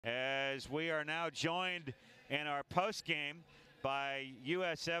as we are now joined in our post-game by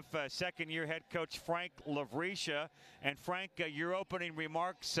USF second-year head coach Frank Lavrisha. And Frank, your opening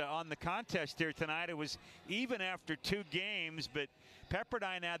remarks on the contest here tonight, it was even after 2 games, but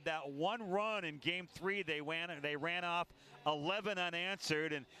Pepperdine had that one run in game 3. They ran off 11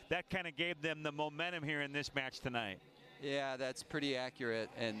 unanswered, and that kind of gave them the momentum here in this match tonight. Yeah, that's pretty accurate,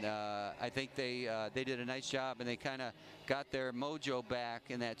 and I think they did a nice job, and they kind of got their mojo back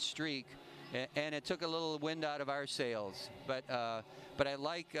in that streak. And it took a little wind out of our sails, but I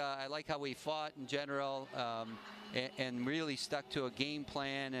like how we fought in general, and really stuck to a game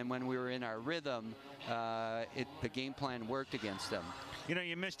plan. And when we were in our rhythm, the game plan worked against them. You know,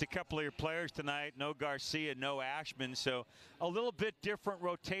 you missed a couple of your players tonight. No Garcia, no Ashman, so a little bit different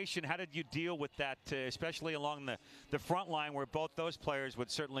rotation. How did you deal with that, especially along the front line, where both those players would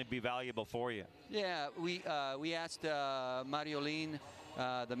certainly be valuable for you? Yeah, we asked Mariolene,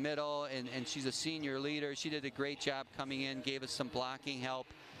 the middle, and she's a senior leader. She did a great job coming in, gave us some blocking help.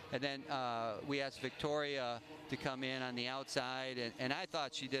 And then we asked Victoria to come in on the outside, and I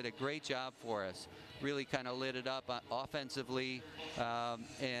thought she did a great job for us. Really kind of lit it up offensively,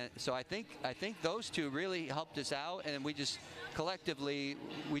 and so I think those two really helped us out, and we just collectively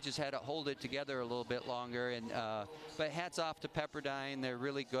had to hold it together a little bit longer. And but hats off to Pepperdine, they're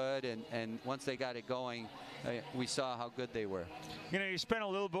really good, and once they got it going, we saw how good they were. You know, you spent a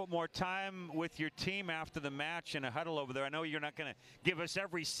little bit more time with your team after the match in a huddle over there. I know you're not going to give us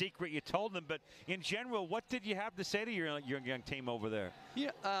every secret you told them, but in general, what did you have to say to your young team over there? Yeah,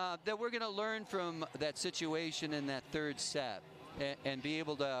 that we're going to learn from that situation in that third set and be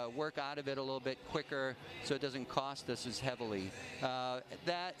able to work out of it a little bit quicker so it doesn't cost us as heavily. But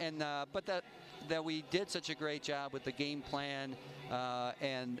that we did such a great job with the game plan,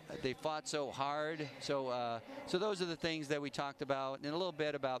 and they fought so hard. So those are the things that we talked about, and a little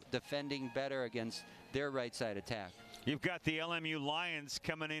bit about defending better against their right side attack. You've got the LMU Lions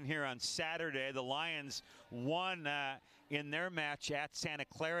coming in here on Saturday. The Lions won in their match at Santa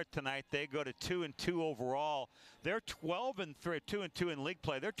Clara tonight. They go to 2-2 overall. They're 12-3, 2-2 in league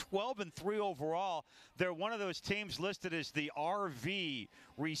play. They're 12-3 overall. They're one of those teams listed as the RV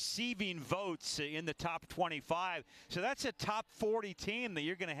receiving votes in the top 25. So that's a top 40 team that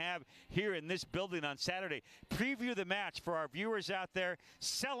you're going to have here in this building on Saturday. Preview the match for our viewers out there.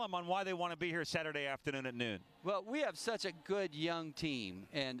 Sell them on why they want to be here Saturday afternoon at noon. Well, we have such a good young team,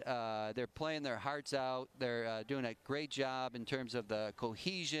 and they're playing their hearts out. They're doing a great job in terms of the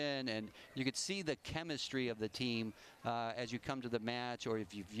cohesion, and you could see the chemistry of the team as you come to the match or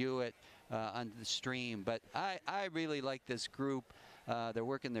if you view it on the stream. But I really like this group. They're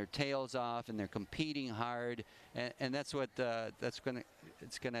working their tails off, and they're competing hard, and that's what it's going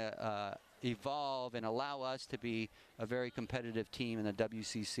to evolve and allow us to be a very competitive team in the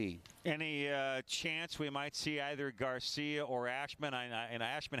WCC. Any chance we might see either Garcia or Ashman? And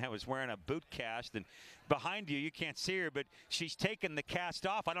Ashman was wearing a boot cast, and behind you can't see her, but she's taken the cast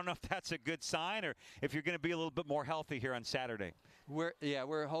off. I don't know if that's a good sign or if you're going to be a little bit more healthy here on Saturday.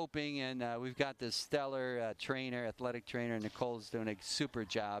 We're hoping, and we've got this stellar athletic trainer. Nicole's doing a super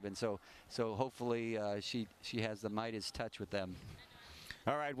job, and so hopefully she has the Midas touch with them.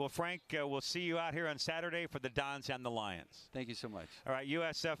 All right, well, Frank, we'll see you out here on Saturday for the Dons and the Lions. Thank you so much. All right,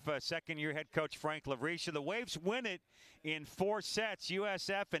 USF second-year head coach Frank Lavrisha. The Waves win it in 4 sets.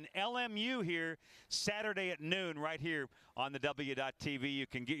 USF and LMU here Saturday at noon right here on the W.TV. You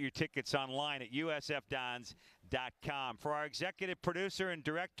can get your tickets online at usfdons.com. For our executive producer and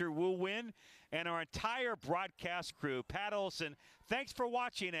director, Wu Win, and our entire broadcast crew, Pat Olson, thanks for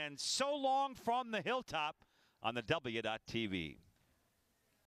watching, and so long from the hilltop on the W.TV.